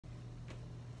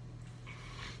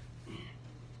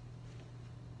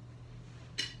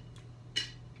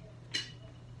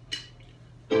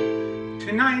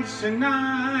Tonight's the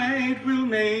night we'll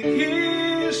make history,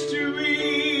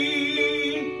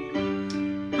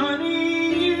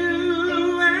 honey,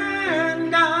 you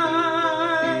and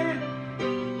I.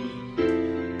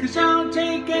 'Cause I'll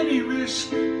take any risk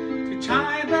to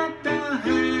tie back the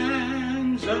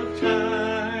hands of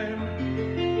time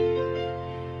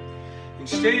and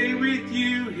stay with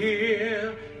you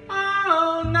here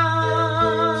all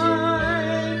night.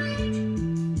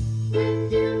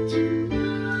 With you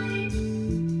tonight,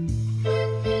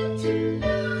 with you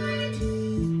tonight,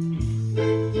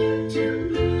 with you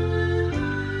tonight.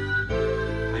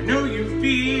 I know you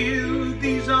feel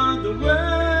these are the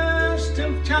worst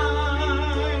of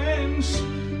times,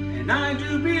 and I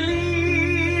do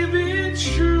believe it's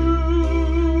true.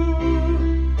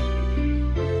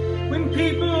 When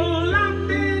people lock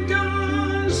their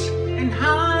doors and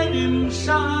hide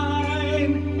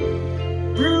inside,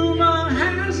 rumor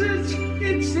has it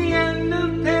it's the end of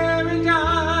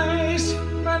paradise.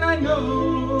 But I know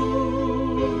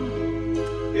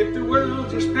if the world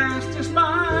just passed us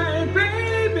by,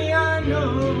 baby, I know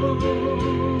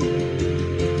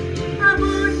I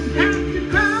wouldn't have to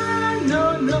cry, no,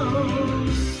 no.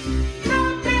 The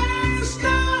best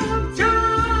of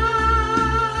times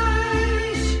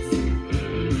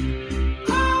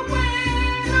are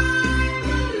when I'm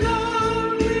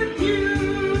alone with you.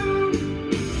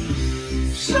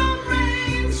 Some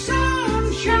rain, some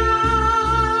shine,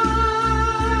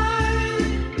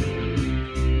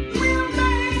 we'll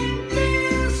make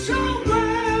this a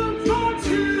world for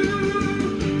two.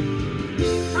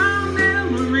 Our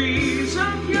memories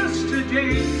of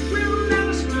yesterday will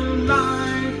last a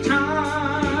lifetime.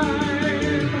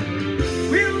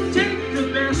 We'll take the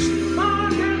best,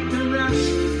 forget the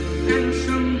rest, and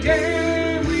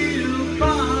someday we'll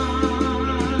find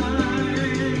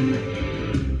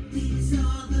these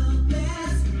are the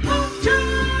best of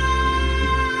times.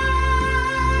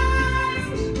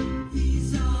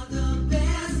 These are the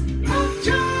best of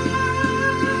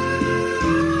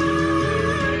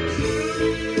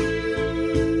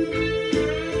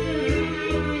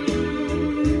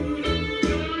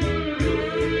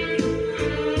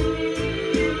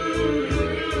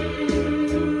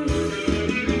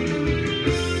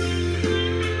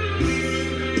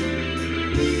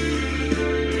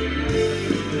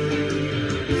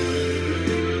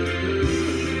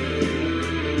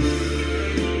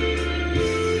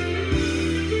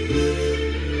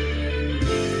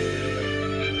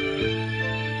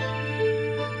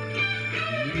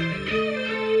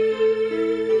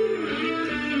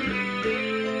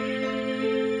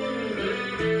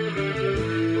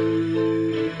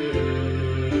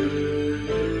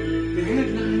The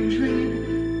headlines read,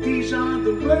 these are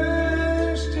the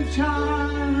worst of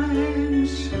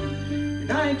times,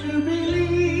 and I do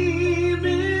believe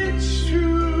it's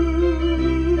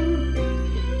true.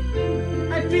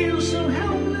 I feel so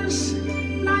helpless,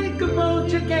 like a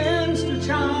boat against the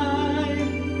tide.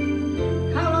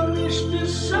 How I wish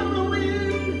this summer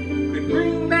wind could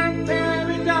bring back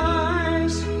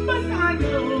paradise. But I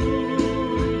know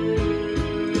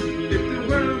if the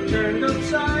world turned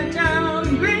upside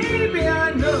down, baby,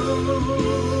 I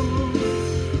know